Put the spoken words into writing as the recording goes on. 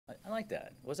like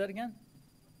that. What was that again?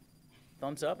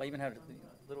 Thumbs up. I even had a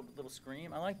little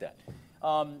scream. I like that.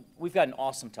 We've got an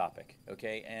awesome topic,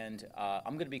 okay? And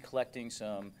I'm going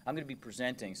to be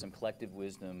presenting some collective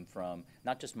wisdom from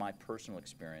not just my personal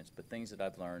experience, but things that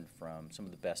I've learned from some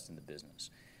of the best in the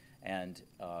business. And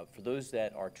for those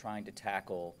that are trying to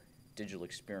tackle digital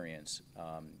experience,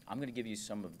 I'm going to give you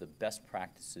some of the best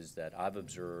practices that I've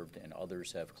observed and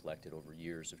others have collected over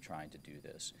years of trying to do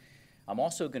this. I'm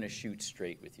also going to shoot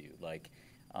straight with you. Like,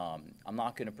 I'm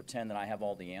not going to pretend that I have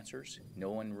all the answers.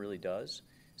 No one really does.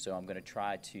 So I'm going to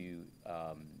try to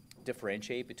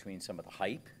differentiate between some of the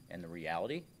hype and the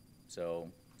reality.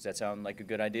 So does that sound like a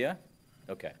good idea?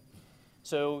 Okay.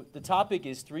 So the topic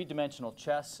is three-dimensional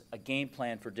chess, a game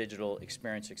plan for digital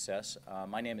experience success.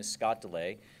 My name is Scott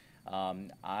DeLay.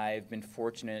 I've been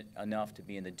fortunate enough to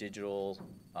be in the digital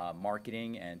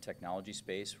marketing and technology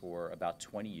space for about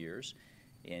 20 years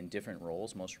in different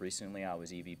roles. Most recently, I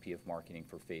was EVP of marketing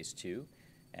for Phase 2.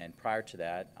 And prior to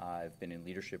that, I've been in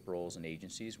leadership roles in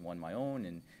agencies, one my own,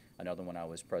 and another one I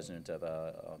was president of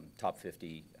a top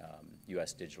 50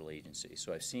 U.S. digital agency.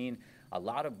 So I've seen a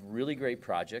lot of really great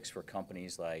projects for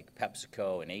companies like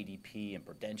PepsiCo and ADP and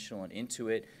Prudential and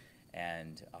Intuit.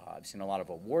 And I've seen a lot of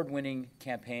award-winning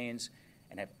campaigns,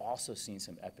 and I've also seen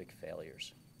some epic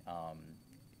failures.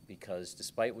 Because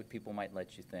despite what people might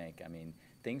let you think, I mean,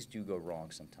 things do go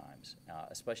wrong sometimes,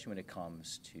 especially when it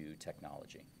comes to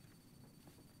technology.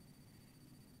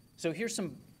 So here's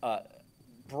some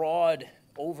broad,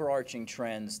 overarching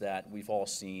trends that we've all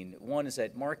seen. One is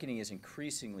that marketing is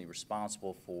increasingly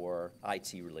responsible for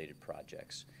IT-related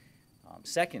projects.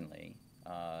 Secondly,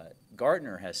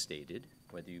 Gartner has stated,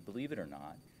 whether you believe it or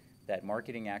not, that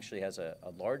marketing actually has a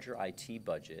larger IT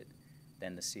budget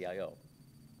than the CIO.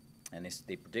 And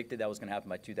they predicted that was going to happen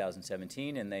by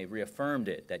 2017, and they reaffirmed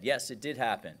it, that yes, it did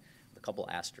happen, with a couple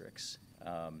asterisks.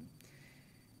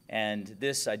 And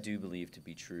this, I do believe to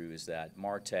be true, is that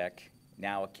MarTech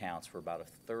now accounts for about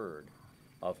 1/3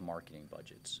 of marketing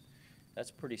budgets.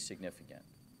 That's pretty significant.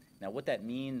 Now, what that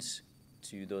means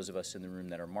to those of us in the room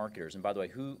that are marketers, and by the way,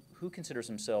 who considers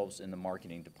themselves in the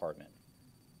marketing department?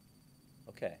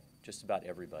 Okay, just about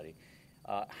everybody.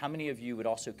 How many of you would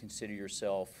also consider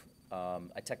yourself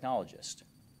a technologist?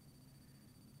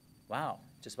 Wow,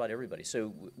 just about everybody.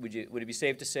 So would it be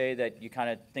safe to say that you kind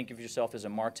of think of yourself as a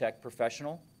MarTech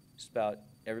professional? Just about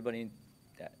everybody?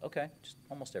 Okay, just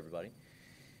almost everybody.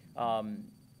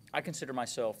 I consider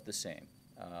myself the same.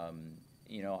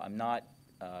 You know, I'm not,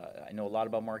 I know a lot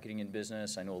about marketing and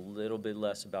business. I know a little bit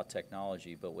less about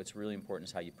technology, but what's really important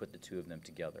is how you put the two of them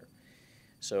together.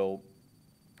 So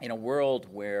in a world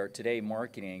where today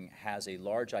marketing has a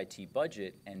large IT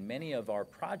budget and many of our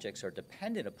projects are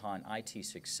dependent upon IT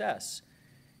success,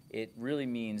 it really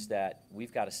means that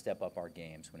we've got to step up our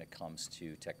games when it comes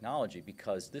to technology,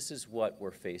 because this is what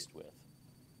we're faced with.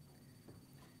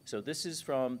 So this is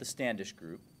from the Standish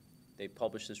Group. They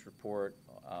publish this report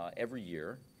every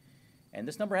year, and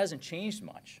this number hasn't changed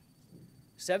much.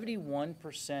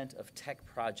 71% of tech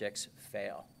projects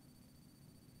fail,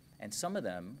 and some of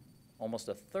them, almost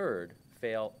 1/3,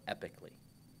 fail epically.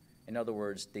 In other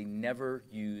words, they never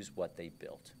use what they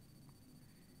built.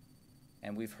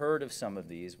 And we've heard of some of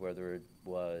these, whether it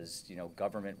was, you know,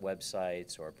 government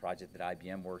websites or a project that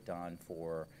IBM worked on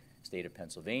for the state of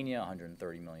Pennsylvania, a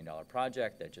 $130 million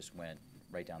project that just went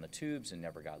right down the tubes and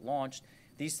never got launched.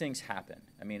 These things happen.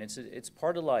 I mean, it's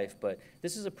part of life, but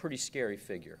this is a pretty scary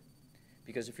figure.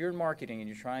 Because if you're in marketing and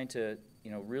you're trying to,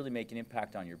 you know, really make an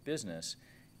impact on your business,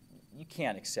 you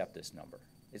can't accept this number.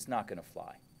 It's not going to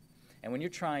fly. And when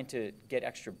you're trying to get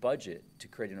extra budget to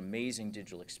create an amazing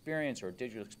digital experience or a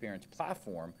digital experience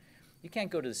platform, you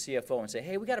can't go to the CFO and say,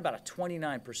 hey, we got about a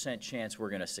 29% chance we're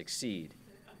going to succeed.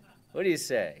 What do you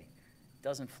say? It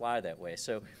doesn't fly that way.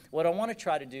 So what I want to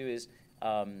try to do is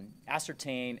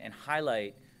ascertain and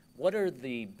highlight what are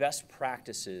the best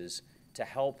practices to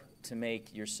help to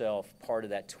make yourself part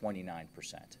of that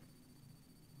 29%.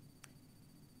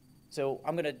 So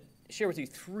I'm going to share with you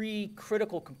 3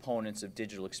 critical components of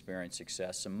digital experience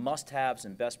success, some must-haves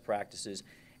and best practices.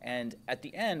 And at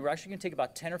the end, we're actually going to take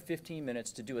about 10 or 15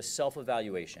 minutes to do a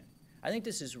self-evaluation. I think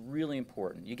this is really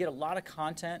important. You get a lot of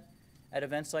content at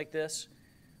events like this,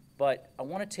 but I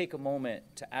want to take a moment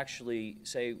to actually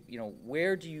say, you know,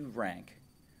 where do you rank?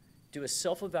 Do a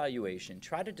self-evaluation.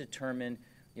 Try to determine,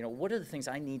 you know, what are the things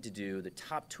I need to do, the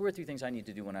top 2 or 3 things I need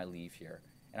to do when I leave here.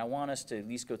 And I want us to at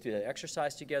least go through that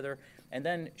exercise together and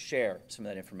then share some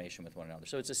of that information with one another.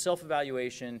 So it's a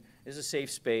self-evaluation. It's a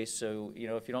safe space. So, you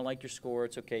know, if you don't like your score,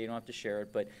 it's okay. You don't have to share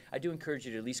it. But I do encourage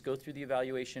you to at least go through the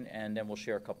evaluation, and then we'll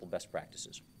share a couple best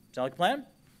practices. Sound like a plan?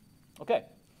 Okay.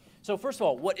 So first of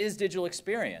all, what is digital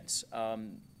experience?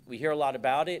 We hear a lot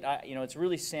about it. It's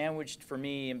really sandwiched for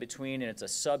me in between, and it's a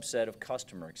subset of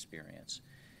customer experience.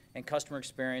 And customer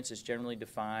experience is generally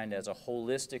defined as a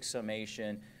holistic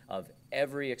summation of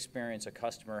every experience a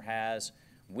customer has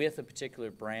with a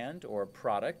particular brand or a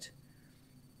product,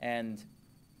 and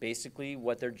basically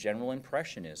what their general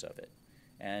impression is of it.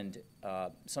 And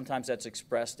sometimes that's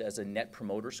expressed as a net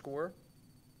promoter score.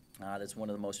 That's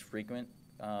one of the most frequent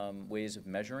ways of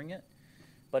measuring it.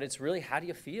 But it's really, how do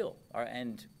you feel?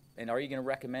 And are you going to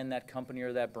recommend that company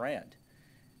or that brand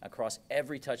across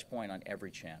every touch point on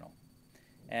every channel?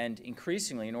 And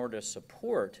increasingly, in order to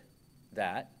support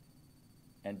that,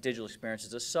 and digital experience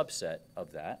is a subset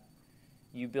of that,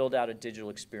 you build out a digital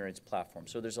experience platform.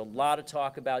 So there's a lot of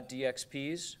talk about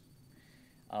DXPs,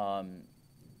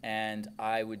 and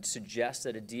I would suggest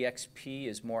that a DXP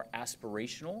is more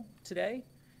aspirational today,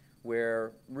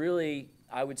 where really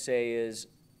I would say is,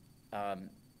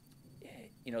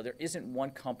 there isn't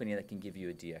one company that can give you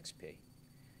a DXP.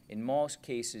 In most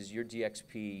cases, your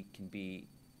DXP can be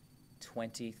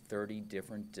 20, 30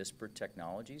 different disparate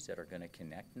technologies that are going to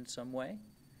connect in some way.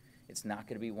 It's not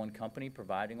going to be one company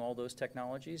providing all those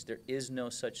technologies. There is no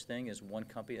such thing as one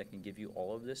company that can give you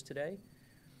all of this today.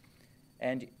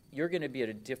 And you're going to be at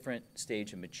a different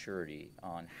stage of maturity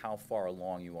on how far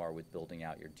along you are with building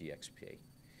out your DXP.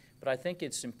 But I think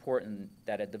it's important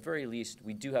that at the very least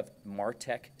we do have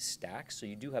MarTech stacks, so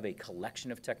you do have a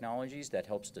collection of technologies that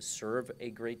helps to serve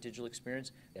a great digital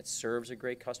experience, that serves a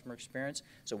great customer experience.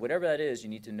 So whatever that is, you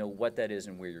need to know what that is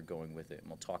and where you're going with it, and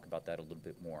we'll talk about that a little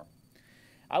bit more.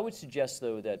 I would suggest,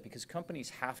 though, that because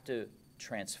companies have to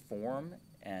transform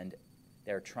and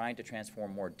they're trying to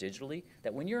transform more digitally,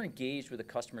 that when you're engaged with a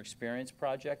customer experience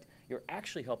project, you're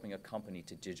actually helping a company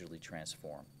to digitally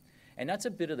transform. And that's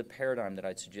a bit of the paradigm that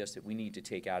I'd suggest that we need to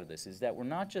take out of this, is that we're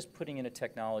not just putting in a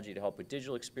technology to help with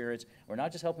digital experience, we're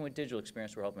not just helping with digital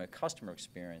experience, we're helping with customer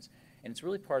experience. And it's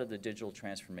really part of the digital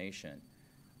transformation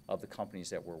of the companies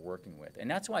that we're working with. And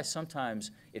that's why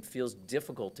sometimes it feels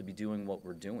difficult to be doing what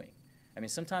we're doing. I mean,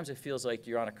 sometimes it feels like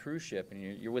you're on a cruise ship and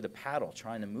you're with a paddle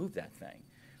trying to move that thing.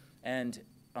 And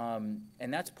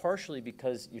that's partially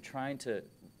because you're trying to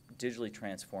digitally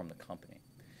transform the company.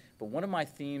 But one of my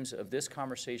themes of this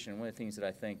conversation, one of the things that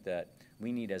I think that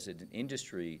we need as an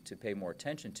industry to pay more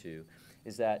attention to,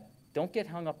 is that don't get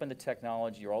hung up on the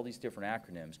technology or all these different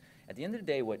acronyms. At the end of the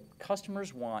day, what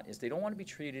customers want is they don't want to be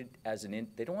treated as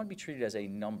they don't want to be treated as a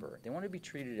number. They want to be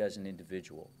treated as an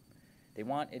individual. They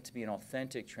want it to be an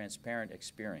authentic, transparent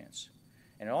experience.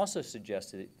 And it also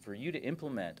suggests that for you to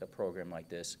implement a program like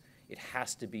this, it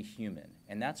has to be human.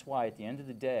 And that's why at the end of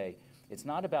the day, it's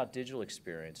not about digital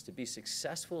experience. To be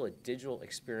successful at digital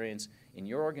experience in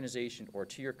your organization or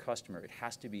to your customer, it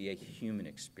has to be a human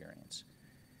experience.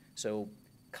 So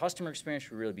customer experience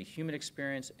should really be human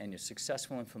experience, and your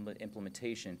successful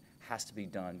implementation has to be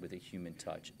done with a human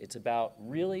touch. It's about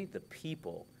really the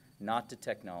people, not the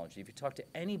technology. If you talk to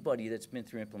anybody that's been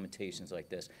through implementations like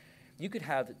this, you could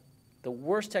have the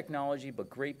worst technology but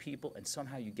great people, and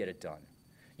somehow you get it done.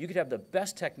 You could have the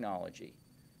best technology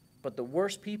but the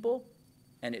worst people,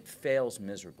 and it fails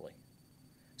miserably.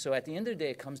 So at the end of the day,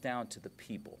 it comes down to the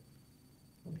people.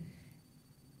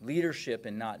 Leadership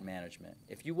and not management.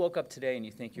 If you woke up today and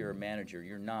you think you're a manager,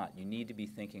 you're not. You need to be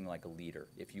thinking like a leader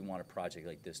if you want a project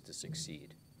like this to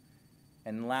succeed.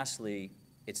 And lastly,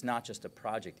 it's not just a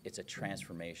project, it's a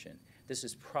transformation. This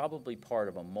is probably part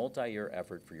of a multi-year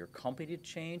effort for your company to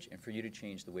change and for you to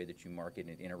change the way that you market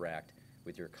and interact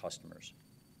with your customers.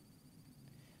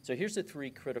 So here's the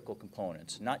three critical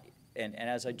components. And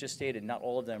as I just stated, not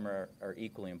all of them are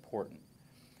equally important.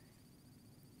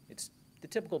 It's the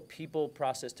typical people,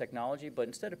 process, technology, but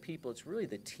instead of people, it's really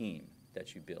the team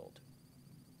that you build.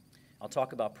 I'll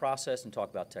talk about process and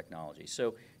talk about technology.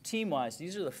 So team-wise,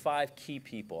 these are the 5 key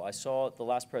people. I saw at the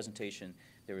last presentation,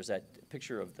 there was that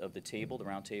picture of the table, the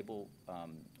round table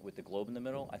with the globe in the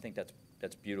middle. I think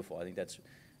that's beautiful. I think that's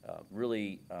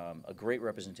really a great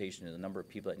representation of the number of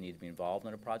people that need to be involved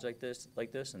in a project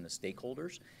like this and the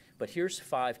stakeholders. But here's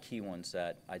 5 key ones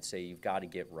that I'd say you've got to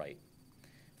get right.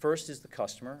 First is the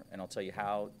customer, and I'll tell you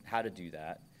how to do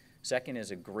that. Second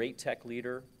is a great tech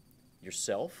leader,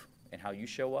 yourself, and how you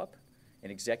show up, an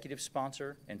executive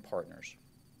sponsor, and partners.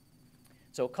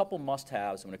 So a couple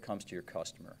must-haves when it comes to your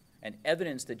customer, and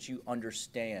evidence that you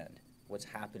understand what's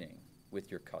happening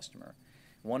with your customer.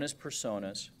 One is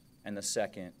personas, and the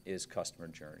second is customer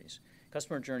journeys.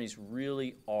 Customer journeys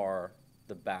really are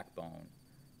the backbone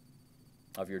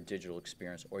of your digital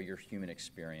experience or your human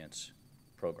experience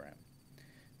program.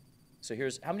 So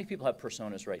here's, how many people have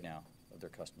personas right now of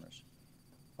their customers?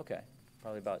 Okay,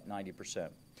 probably about 90%.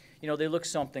 You know, they look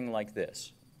something like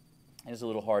this. It's a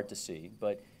little hard to see,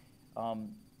 but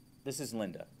this is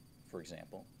Linda, for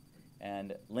example.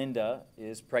 And Linda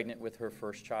is pregnant with her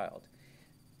first child.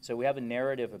 So we have a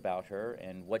narrative about her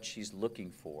and what she's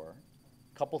looking for.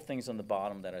 A couple things on the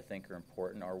bottom that I think are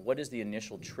important are, what is the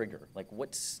initial trigger? Like,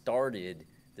 what started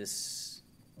this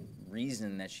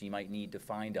reason that she might need to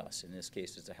find us? In this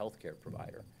case, it's a healthcare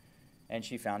provider. And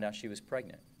she found out she was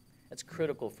pregnant. That's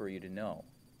critical for you to know.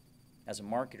 As a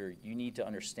marketer, you need to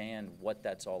understand what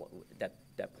that's all,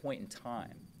 that point in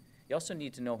time. You also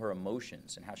need to know her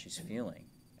emotions and how she's feeling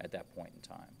at that point in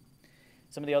time.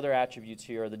 Some of the other attributes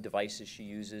here are the devices she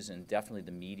uses and definitely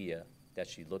the media that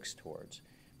she looks towards.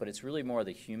 But it's really more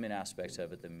the human aspects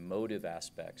of it, the emotive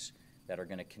aspects that are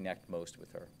going to connect most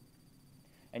with her.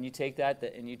 And you take that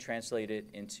and you translate it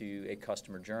into a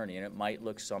customer journey, and it might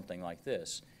look something like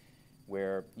this,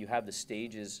 where you have the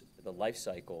stages, the life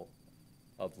cycle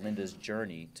of Linda's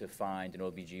journey to find an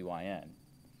OBGYN.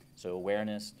 So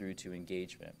awareness through to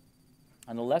engagement.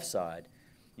 On the left side,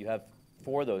 you have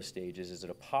 4 of those stages. Is it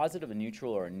a positive, a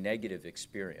neutral, or a negative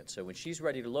experience? So when she's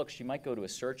ready to look, she might go to a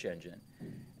search engine,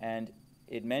 and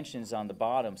it mentions on the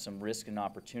bottom some risk and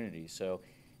opportunity. So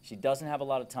she doesn't have a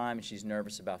lot of time, and she's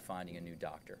nervous about finding a new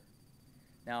doctor.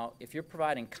 Now, if you're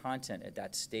providing content at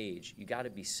that stage, you got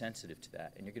to be sensitive to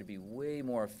that, and you're going to be way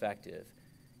more effective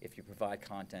if you provide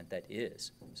content that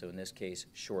is. So in this case,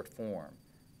 short form.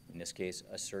 In this case,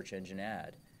 a search engine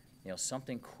ad. You know,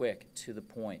 something quick, to the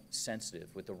point,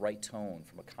 sensitive, with the right tone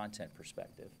from a content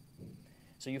perspective.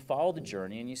 So you follow the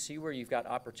journey and you see where you've got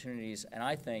opportunities, and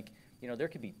I think, you know, there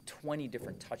could be 20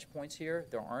 different touch points here.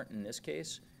 There aren't in this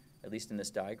case, at least in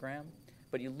this diagram.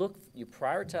 But you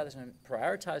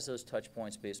prioritize those touch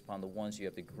points based upon the ones you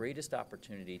have the greatest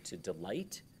opportunity to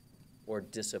delight or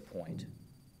disappoint.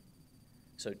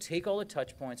 So take all the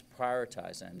touch points,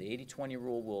 prioritize them. The 80-20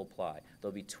 rule will apply.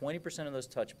 There'll be 20% of those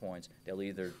touch points that'll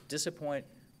either disappoint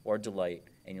or delight,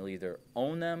 and you'll either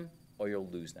own them or you'll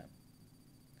lose them.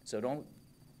 So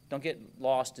don't get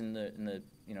lost in the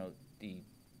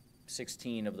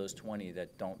 16 of those 20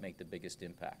 that don't make the biggest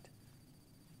impact.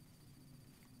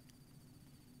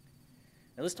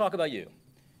 Now let's talk about you.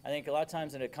 I think a lot of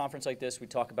times in a conference like this, we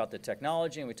talk about the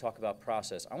technology and we talk about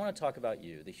process. I want to talk about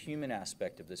you, the human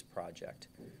aspect of this project.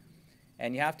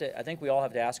 And you have to, I think we all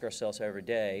have to ask ourselves every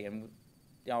day, and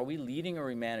are we leading or are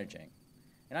we managing?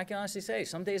 And I can honestly say,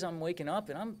 some days I'm waking up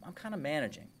and I'm kind of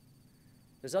managing.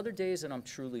 There's other days that I'm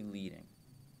truly leading.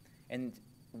 And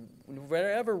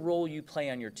whatever role you play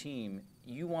on your team,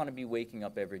 you want to be waking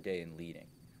up every day and leading.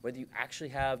 Whether you actually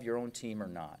have your own team or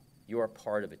not, you are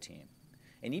part of a team.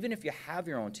 And even if you have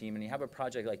your own team and you have a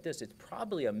project like this, it's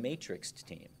probably a matrixed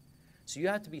team. So you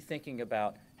have to be thinking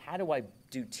about, how do I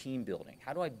do team building?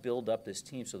 How do I build up this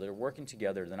team so they're working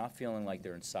together, they're not feeling like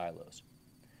they're in silos?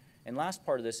 And last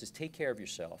part of this is take care of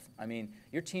yourself. I mean,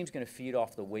 your team's going to feed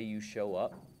off the way you show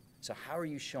up. So how are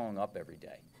you showing up every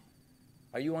day?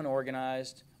 Are you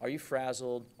unorganized? Are you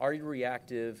frazzled? Are you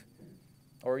reactive?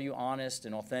 Or are you honest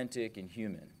and authentic and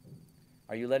human?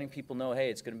 Are you letting people know, hey,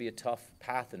 it's going to be a tough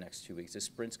path the next 2 weeks. This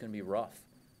sprint's going to be rough.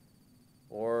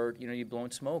 Or, you know, you're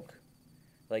blowing smoke.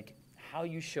 Like, how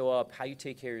you show up, how you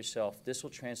take care of yourself, this will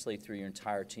translate through your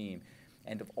entire team.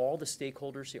 And of all the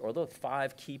stakeholders here, or the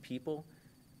 5 key people,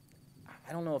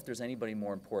 I don't know if there's anybody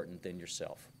more important than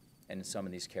yourself and some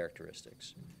of these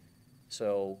characteristics.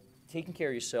 So taking care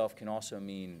of yourself can also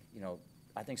mean, you know,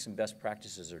 I think some best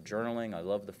practices are journaling. I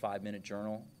love the 5-minute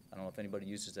journal. I don't know if anybody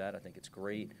uses that. I think it's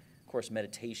great. Of course,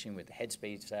 meditation with the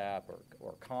Headspace app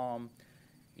or Calm,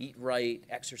 eat right,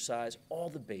 exercise, all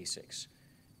the basics.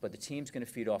 But the team's going to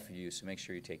feed off of you, so make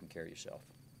sure you're taking care of yourself.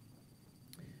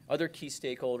 Other key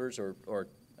stakeholders or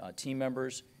team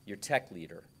members, your tech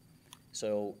leader.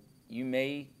 So you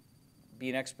may be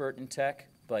an expert in tech,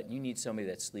 but you need somebody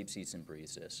that sleeps, eats, and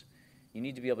breathes this. You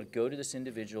need to be able to go to this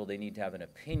individual. They need to have an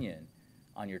opinion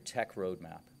on your tech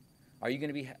roadmap. Are you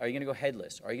going to go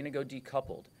headless? Are you going to go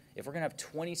decoupled? If we're going to have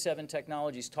 27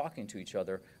 technologies talking to each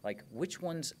other, like which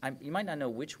ones, you might not know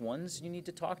which ones you need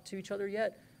to talk to each other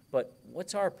yet, but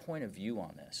what's our point of view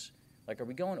on this? Like, are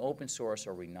we going open source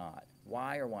or are we not?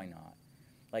 Why or why not?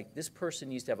 Like, this person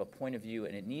needs to have a point of view,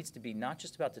 and it needs to be not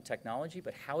just about the technology,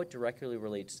 but how it directly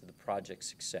relates to the project's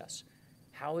success.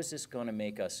 How is this going to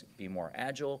make us be more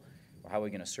agile? Or how are we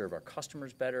going to serve our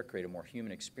customers better, create a more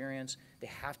human experience? They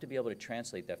have to be able to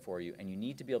translate that for you, and you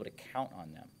need to be able to count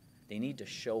on them. They need to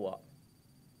show up.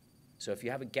 So if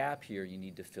you have a gap here, you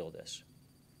need to fill this.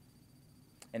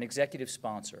 An executive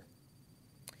sponsor.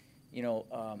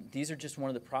 these are just one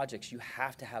of the projects. You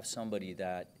have to have somebody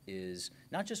that is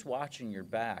not just watching your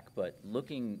back, but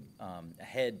looking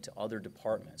ahead to other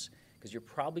departments, because you're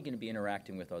probably going to be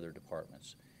interacting with other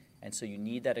departments. And so you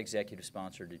need that executive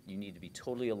sponsor. You need to be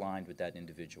totally aligned with that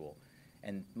individual.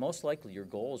 And most likely your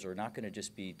goals are not going to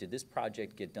just be, did this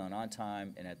project get done on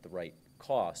time and at the right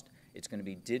cost? It's going to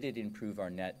be, did it improve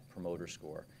our net promoter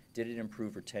score? Did it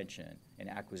improve retention and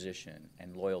acquisition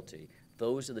and loyalty?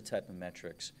 Those are the type of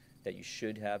metrics that you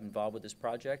should have involved with this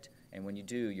project. And when you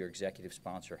do, your executive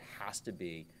sponsor has to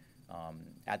be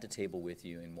at the table with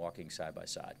you and walking side by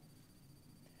side.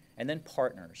 And then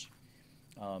partners.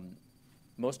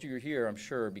 Most of you are here, I'm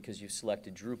sure, because you've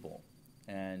selected Drupal.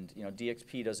 And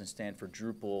DXP doesn't stand for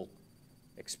Drupal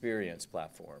Experience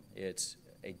Platform. It's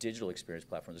a digital experience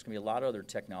platform. There's going to be a lot of other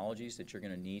technologies that you're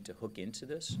going to need to hook into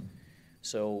this.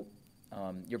 So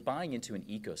you're buying into an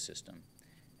ecosystem.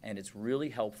 And it's really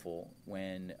helpful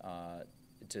when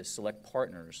to select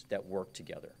partners that work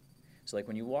together. So like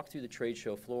when you walk through the trade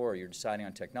show floor, you're deciding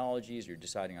on technologies, you're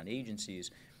deciding on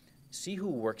agencies, see who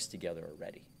works together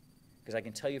already. Because I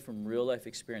can tell you from real life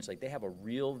experience, like they have a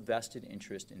real vested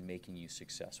interest in making you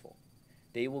successful.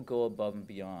 They will go above and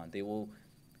beyond.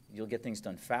 You'll get things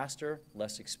done faster,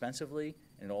 less expensively,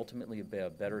 and ultimately a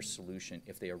better solution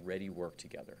if they already work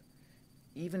together.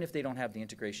 Even if they don't have the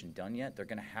integration done yet, they're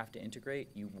going to have to integrate.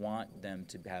 You want them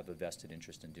to have a vested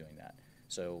interest in doing that.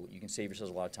 So you can save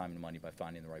yourselves a lot of time and money by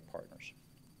finding the right partners.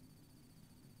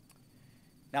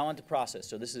 Now on to process.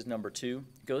 So this is number 2.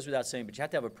 It goes without saying, but you have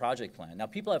to have a project plan. Now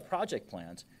people have project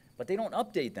plans, but they don't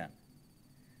update them.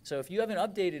 So if you haven't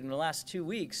updated in the last 2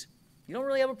 weeks, you don't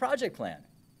really have a project plan.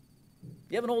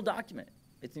 You have an old document.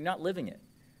 You're not living it.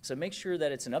 So make sure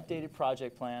that it's an updated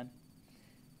project plan.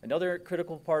 Another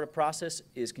critical part of process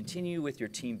is continue with your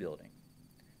team building.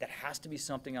 That has to be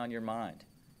something on your mind.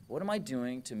 What am I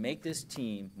doing to make this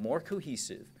team more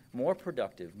cohesive, more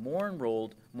productive, more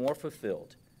enrolled, more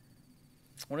fulfilled?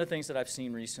 One of the things that I've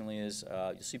seen recently is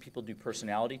you'll see people do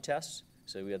personality tests,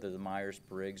 so whether the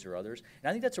Myers-Briggs or others. And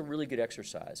I think that's a really good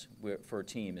exercise for a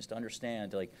team, is to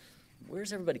understand, like,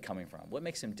 where's everybody coming from? What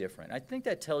makes them different? I think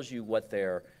that tells you what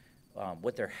their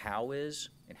how is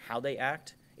and how they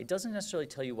act. It doesn't necessarily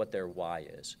tell you what their why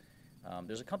is.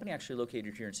 There's a company actually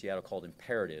located here in Seattle called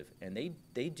Imperative, and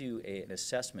they do an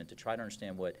assessment to try to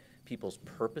understand what people's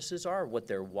purposes are, what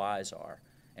their whys are,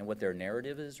 and what their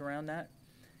narrative is around that.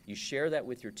 You share that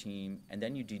with your team, and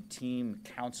then you do team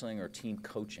counseling or team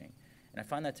coaching. And I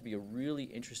find that to be a really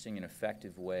interesting and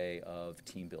effective way of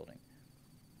team building.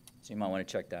 So you might want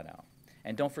to check that out.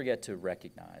 And don't forget to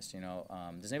recognize,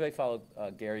 does anybody follow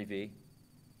Gary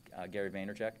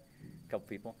Vaynerchuk? A couple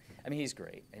people. I mean, he's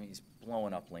great. I mean, he's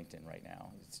blowing up LinkedIn right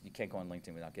now. You can't go on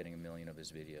LinkedIn without getting 1 million of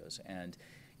his videos. And,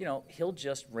 he'll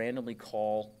just randomly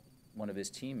call one of his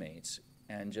teammates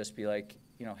and just be like,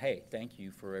 hey, thank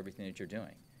you for everything that you're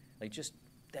doing. Like, just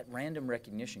that random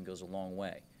recognition goes a long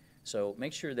way. So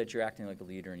make sure that you're acting like a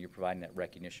leader and you're providing that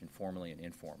recognition formally and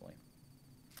informally.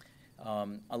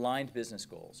 Aligned business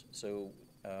goals. So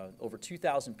over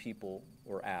 2,000 people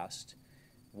were asked,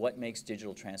 what makes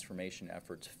digital transformation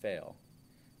efforts fail?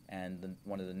 And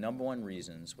one of the number 1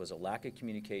 reasons was a lack of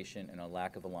communication and a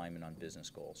lack of alignment on business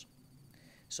goals.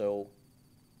 So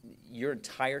your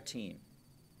entire team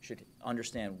should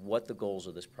understand what the goals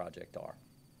of this project are,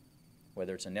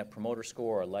 whether it's a net promoter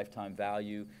score or a lifetime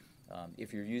value.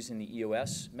 If you're using the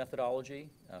EOS methodology,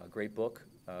 a great book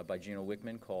by Gino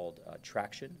Wickman called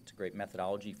Traction. It's a great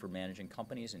methodology for managing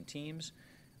companies and teams.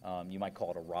 You might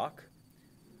call it a ROC,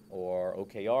 or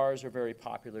OKRs are very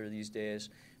popular these days.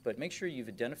 But make sure you've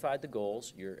identified the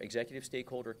goals. Your executive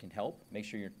stakeholder can help. Make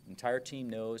sure your entire team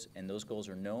knows, and those goals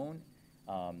are known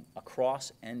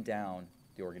across and down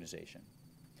the organization.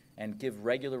 And give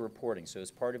regular reporting. So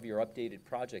as part of your updated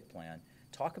project plan,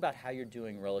 talk about how you're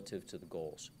doing relative to the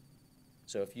goals.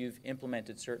 So if you've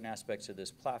implemented certain aspects of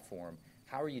this platform,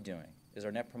 how are you doing? Is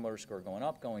our net promoter score going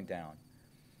up, going down?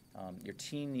 Your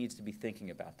team needs to be thinking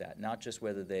about that, not just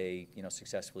whether they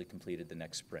successfully completed the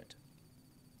next sprint.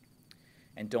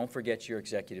 And don't forget your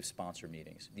executive sponsor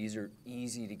meetings. These are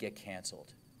easy to get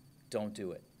canceled. Don't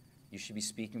do it. You should be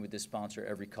speaking with this sponsor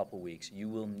every couple weeks. You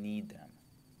will need them.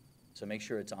 So make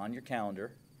sure it's on your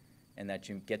calendar and that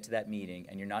you get to that meeting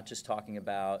and you're not just talking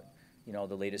about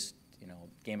the latest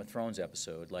Game of Thrones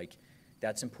episode. Like,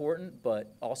 that's important,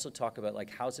 but also talk about,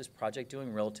 like, how's this project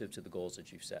doing relative to the goals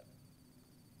that you've set.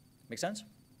 Make sense?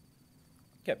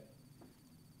 Okay.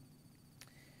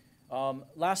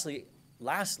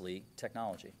 Lastly,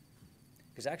 technology.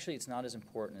 Because actually it's not as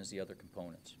important as the other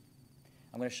components.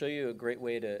 I'm going to show you a great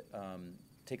way to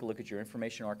take a look at your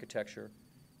information architecture,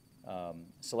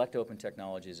 select open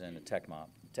technologies and a tech map,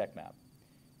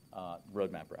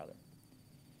 roadmap rather.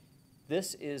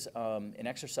 This is an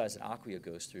exercise that Acquia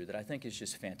goes through that I think is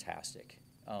just fantastic.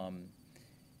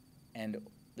 And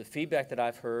the feedback that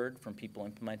I've heard from people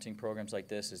implementing programs like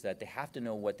this is that they have to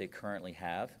know what they currently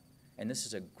have, and this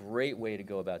is a great way to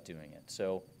go about doing it.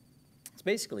 So it's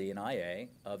basically an IA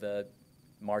of a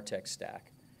MarTech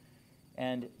stack.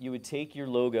 And you would take your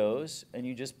logos and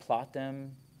you just plot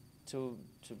them to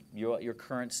what your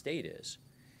current state is.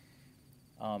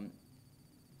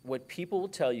 What people will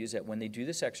tell you is that when they do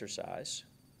this exercise,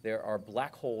 there are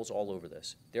black holes all over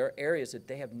this. There are areas that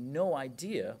they have no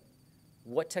idea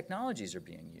what technologies are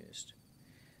being used.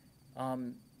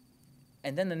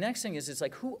 And then the next thing is, it's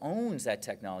like, who owns that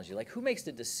technology? Like, who makes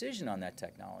the decision on that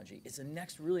technology? It's the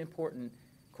next really important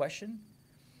question.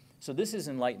 So this is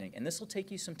enlightening, and this will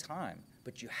take you some time,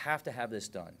 but you have to have this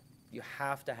done. You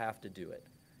have to do it.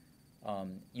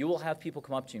 You will have people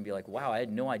come up to you and be like, wow, I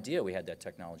had no idea we had that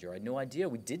technology, or I had no idea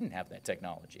we didn't have that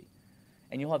technology.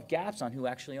 And you'll have gaps on who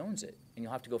actually owns it, and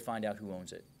you'll have to go find out who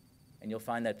owns it. And you'll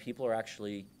find that people are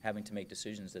actually having to make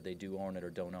decisions that they do own it or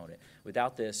don't own it.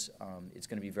 Without this, it's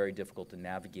going to be very difficult to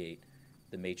navigate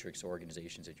the matrix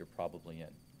organizations that you're probably in.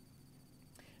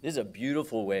 This is a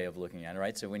beautiful way of looking at it,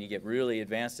 right? So when you get really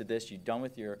advanced at this, you're done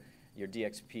with your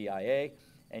DXPIA,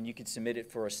 and you can submit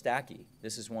it for a Stacky.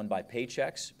 This is one by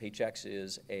Paychex. Paychex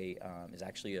is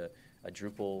actually a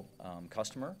Drupal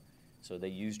customer, so they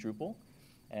use Drupal.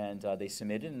 And they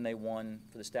submitted, and they won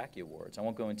for the Stacky Awards. I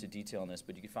won't go into detail on this,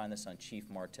 but you can find this on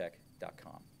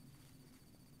chiefmartech.com.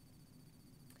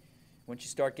 Once you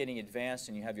start getting advanced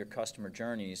and you have your customer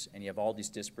journeys and you have all these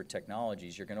disparate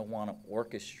technologies, you're going to want to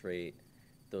orchestrate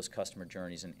those customer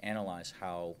journeys and analyze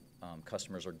how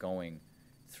customers are going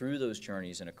through those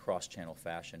journeys in a cross-channel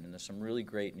fashion. And there's some really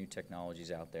great new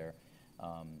technologies out there,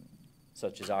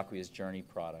 such as Acquia's Journey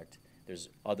product. There's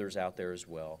others out there as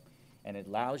well. And it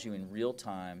allows you in real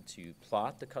time to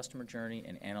plot the customer journey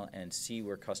and see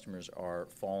where customers are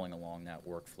falling along that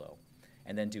workflow,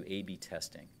 and then do A/B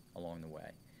testing along the way.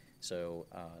 So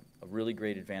a really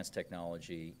great advanced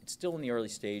technology. It's still in the early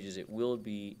stages. It will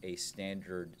be a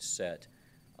standard set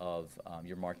of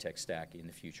your MarTech stack in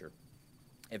the future,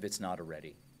 if it's not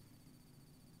already.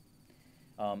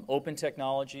 Open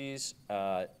technologies,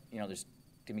 there's going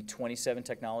to be 27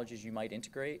 technologies you might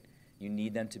integrate. You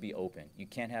need them to be open. You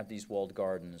can't have these walled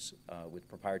gardens with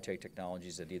proprietary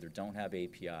technologies that either don't have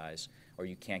APIs or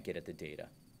you can't get at the data.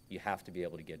 You have to be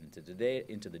able to get into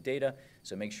the data,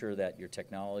 so make sure that your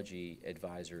technology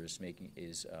advisor is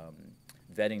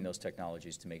vetting those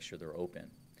technologies to make sure they're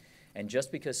open. And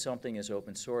just because something is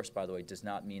open source, by the way, does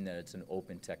not mean that it's an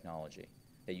open technology,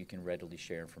 that you can readily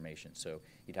share information. So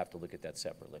you'd have to look at that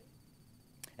separately.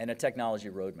 And a technology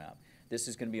roadmap. This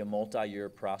is going to be a multi-year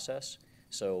process,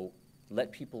 so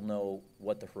let people know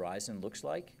what the horizon looks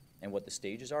like and what the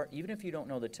stages are. Even if you don't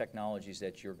know the technologies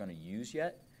that you're going to use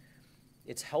yet,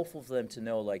 it's helpful for them to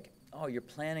know, like, oh, you're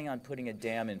planning on putting a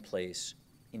dam in place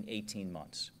in 18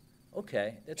 months.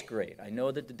 Okay, that's great. I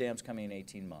know that the dam's coming in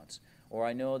 18 months. Or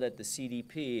I know that the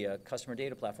CDP, a customer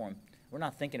data platform, we're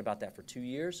not thinking about that for 2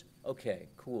 years. Okay,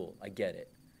 cool, I get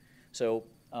it. So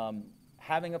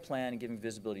having a plan and giving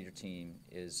visibility to your team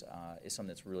is something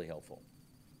that's really helpful.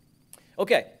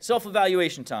 Okay,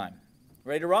 self-evaluation time.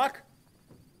 Ready to rock?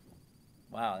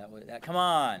 Wow, come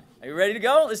on. Are you ready to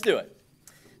go? Let's do it.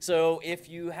 So if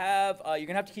you have, you're going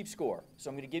to have to keep score. So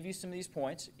I'm going to give you some of these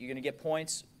points. You're going to get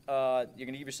points, you're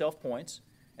going to give yourself points,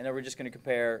 and then we're just going to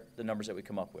compare the numbers that we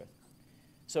come up with.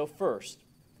 So first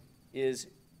is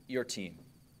your team.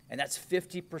 And that's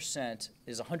 50%,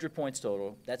 is 100 points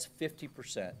total. That's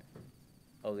 50%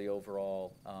 of the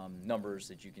overall numbers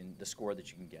that you can, the score that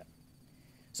you can get.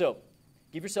 So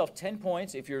give yourself 10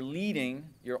 points. If you're leading,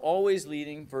 you're always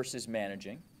leading versus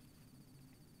managing.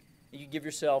 You give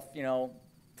yourself,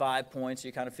 5 points,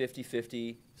 you're kind of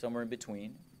 50-50, somewhere in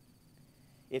between.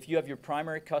 If you have your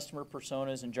primary customer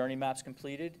personas and journey maps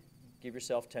completed, give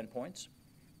yourself 10 points.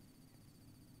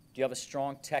 Do you have a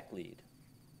strong tech lead?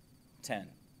 10.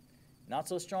 Not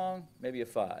so strong, maybe a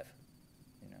 5.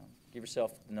 Give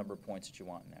yourself the number of points that you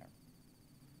want in there.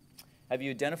 Have you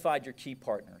identified your key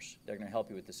partners that are going to help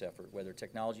you with this effort, whether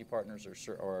technology partners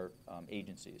or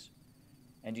agencies?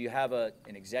 And do you have an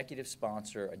executive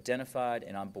sponsor identified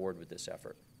and on board with this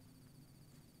effort?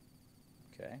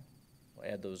 Okay,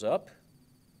 we'll add those up.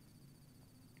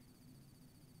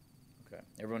 Okay,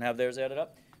 everyone have theirs added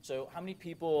up? So how many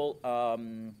people,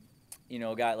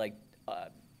 got like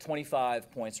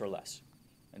 25 points or less?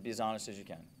 And be as honest as you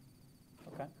can.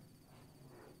 Okay.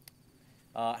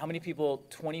 How many people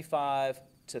 25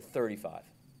 to 35?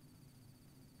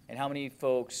 And how many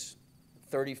folks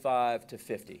 35 to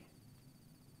 50?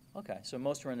 Okay, so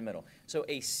most are in the middle. So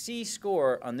a C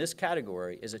score on this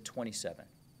category is a 27.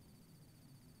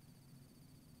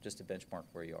 Just to benchmark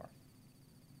where you are.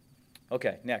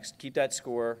 Okay, next, keep that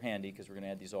score handy because we're going to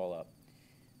add these all up.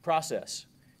 Process.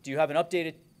 Do you have an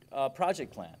updated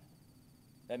project plan?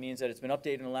 That means that it's been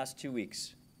updated in the last 2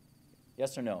 weeks.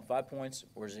 Yes or no? 5 points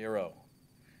or 0?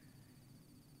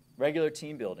 Regular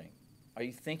team building. Are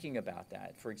you thinking about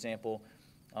that? For example,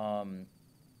 one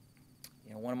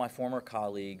of my former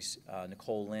colleagues,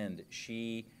 Nicole Lind,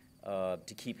 she,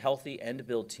 to keep healthy and to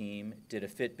build team, did a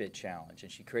Fitbit challenge.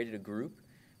 And she created a group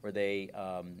where they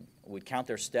would count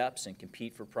their steps and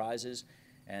compete for prizes.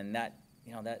 And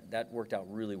that worked out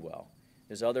really well.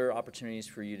 There's other opportunities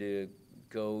for you to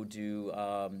go do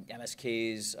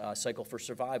MSK's Cycle for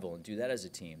Survival and do that as a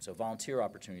team. So volunteer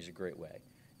opportunity is a great way.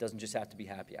 It doesn't just have to be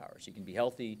happy hours. You can be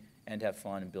healthy and have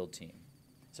fun and build team.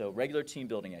 So regular team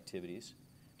building activities.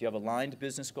 Do you have aligned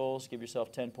business goals? Give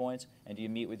yourself 10 points. And do you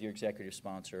meet with your executive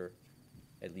sponsor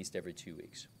at least every 2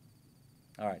 weeks?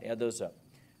 All right, add those up.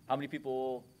 How many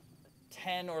people?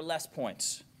 10 or less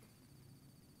points.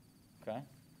 Okay.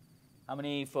 How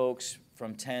many folks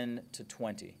from 10 to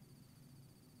 20?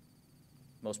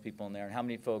 Most people in there. And how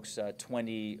many folks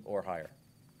 20 or higher?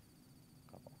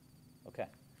 Couple. Okay.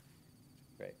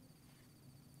 Great.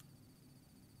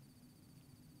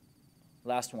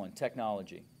 Last one,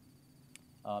 technology.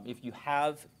 If you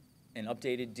have an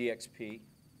updated DXP,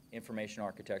 information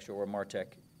architecture, or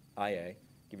MarTech IA,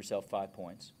 give yourself 5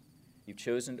 points. You've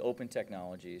chosen open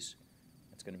technologies.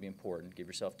 That's going to be important. Give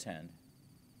yourself 10.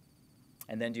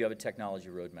 And then do you have a technology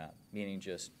roadmap? Meaning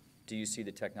just, do you see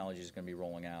the technology is going to be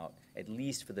rolling out at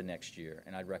least for the next year?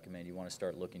 And I'd recommend you want to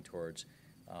start looking towards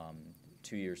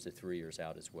 2 years to 3 years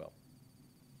out as well.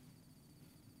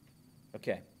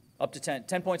 Okay, up to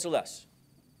 10 points or less.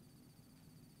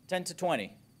 10 to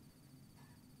 20.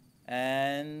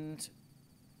 And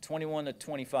 21 to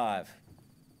 25.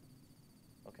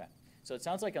 Okay, so it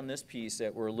sounds like on this piece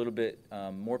that we're a little bit,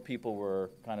 more people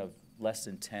were kind of less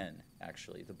than 10,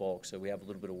 actually, the bulk. So we have a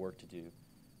little bit of work to do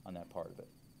on that part of it.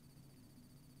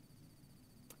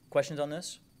 Questions on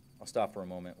this? I'll stop for a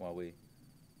moment while we...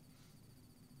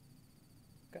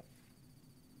 Okay.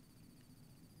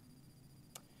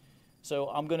 So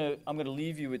I'm gonna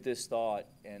leave you with this thought,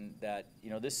 and that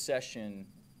this session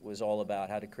was all about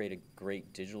how to create a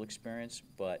great digital experience,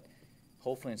 but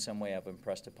hopefully in some way I've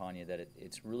impressed upon you that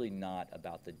it's really not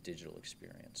about the digital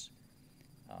experience.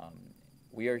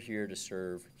 We are here to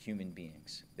serve human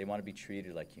beings. They want to be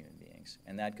treated like human beings,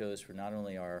 and that goes for not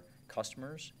only our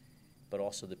customers, but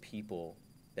also the people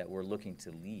that we're looking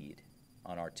to lead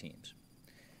on our teams.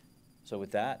 So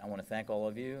with that, I want to thank all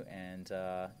of you, and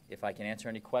if I can answer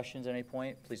any questions at any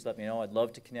point, please let me know. I'd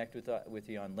love to connect with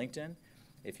you on LinkedIn.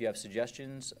 If you have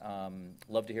suggestions,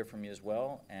 love to hear from you as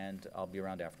well, and I'll be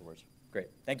around afterwards. Great.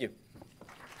 Thank you.